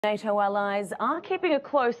NATO allies are keeping a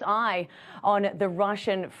close eye on the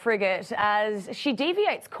Russian frigate as she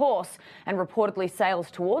deviates course and reportedly sails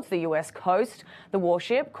towards the US coast. The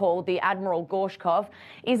warship, called the Admiral Gorshkov,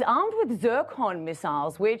 is armed with Zircon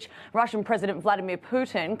missiles, which Russian President Vladimir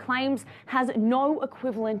Putin claims has no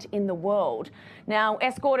equivalent in the world. Now,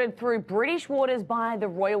 escorted through British waters by the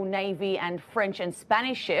Royal Navy and French and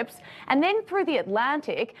Spanish ships, and then through the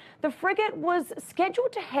Atlantic, the frigate was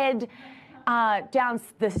scheduled to head down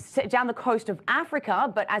the coast of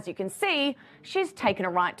Africa, but as you can see, she's taken a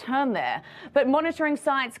right turn there. But monitoring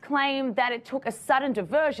sites claim that it took a sudden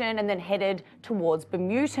diversion and then headed towards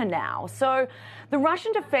Bermuda now. So the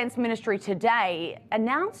Russian Defense Ministry today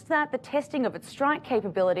announced that the testing of its strike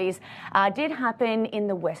capabilities did happen in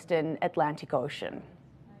the Western Atlantic Ocean.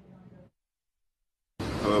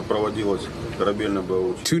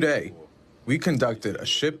 Today, we conducted a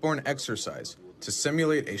shipborne exercise to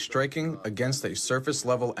simulate a striking against a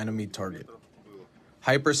surface-level enemy target.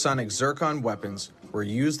 Hypersonic Zircon weapons were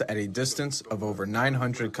used at a distance of over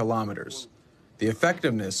 900 kilometers. The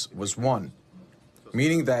effectiveness was 1,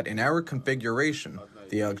 meaning that in our configuration,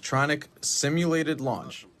 the electronic simulated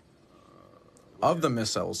launch of the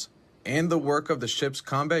missiles and the work of the ship's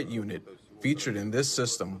combat unit featured in this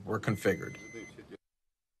system were configured.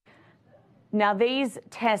 Now, these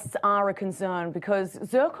tests are a concern because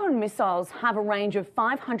Zircon missiles have a range of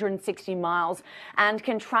 560 miles and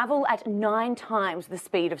can travel at 9 times the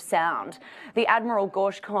speed of sound. The Admiral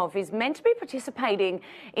Gorshkov is meant to be participating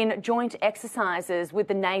in joint exercises with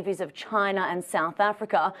the navies of China and South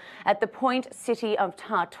Africa at the point city of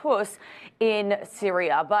Tartus in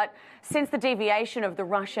Syria. But since the deviation of the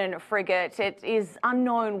Russian frigate, it is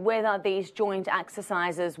unknown whether these joint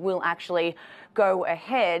exercises will actually go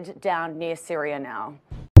ahead down near Syria now.